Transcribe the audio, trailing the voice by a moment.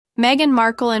Meghan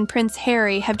Markle and Prince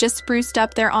Harry have just spruced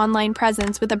up their online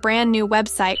presence with a brand new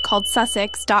website called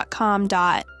Sussex.com.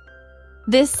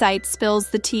 This site spills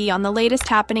the tea on the latest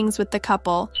happenings with the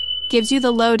couple, gives you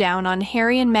the lowdown on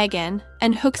Harry and Meghan,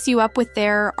 and hooks you up with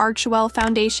their Archewell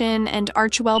Foundation and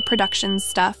Archewell Productions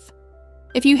stuff.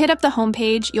 If you hit up the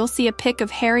homepage, you'll see a pic of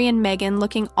Harry and Meghan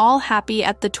looking all happy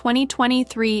at the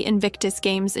 2023 Invictus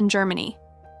Games in Germany.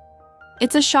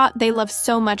 It's a shot they love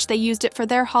so much they used it for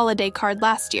their holiday card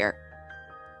last year.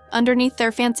 Underneath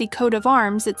their fancy coat of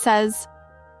arms, it says,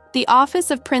 "The Office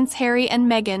of Prince Harry and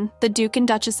Meghan, the Duke and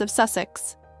Duchess of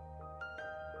Sussex."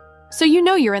 So you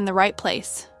know you're in the right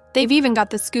place. They've even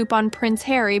got the scoop on Prince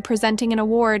Harry presenting an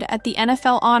award at the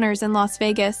NFL Honors in Las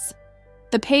Vegas.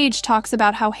 The page talks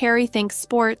about how Harry thinks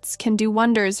sports can do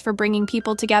wonders for bringing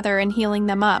people together and healing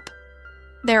them up.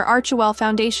 Their Archewell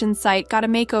Foundation site got a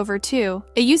makeover too.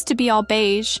 It used to be all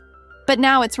beige, but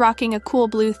now it's rocking a cool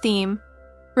blue theme.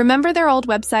 Remember their old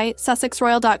website,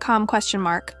 sussexroyal.com?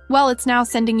 Well, it's now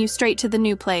sending you straight to the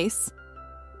new place.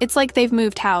 It's like they've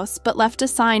moved house, but left a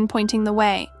sign pointing the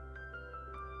way.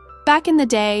 Back in the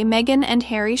day, Meghan and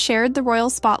Harry shared the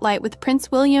royal spotlight with Prince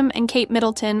William and Kate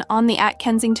Middleton on the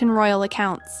 @Kensington Royal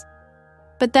accounts.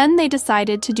 But then they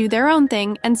decided to do their own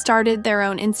thing and started their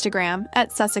own Instagram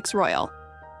 @SussexRoyal.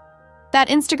 That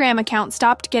Instagram account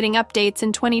stopped getting updates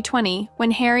in 2020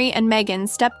 when Harry and Meghan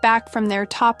stepped back from their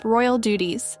top royal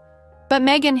duties. But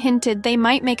Meghan hinted they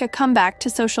might make a comeback to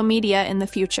social media in the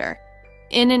future.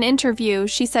 In an interview,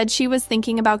 she said she was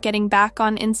thinking about getting back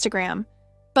on Instagram,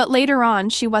 but later on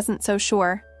she wasn't so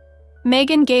sure.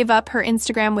 Meghan gave up her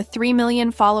Instagram with 3 million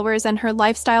followers and her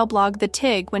lifestyle blog The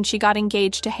Tig when she got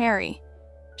engaged to Harry.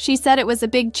 She said it was a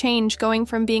big change going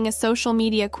from being a social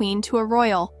media queen to a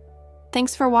royal.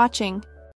 Thanks for watching.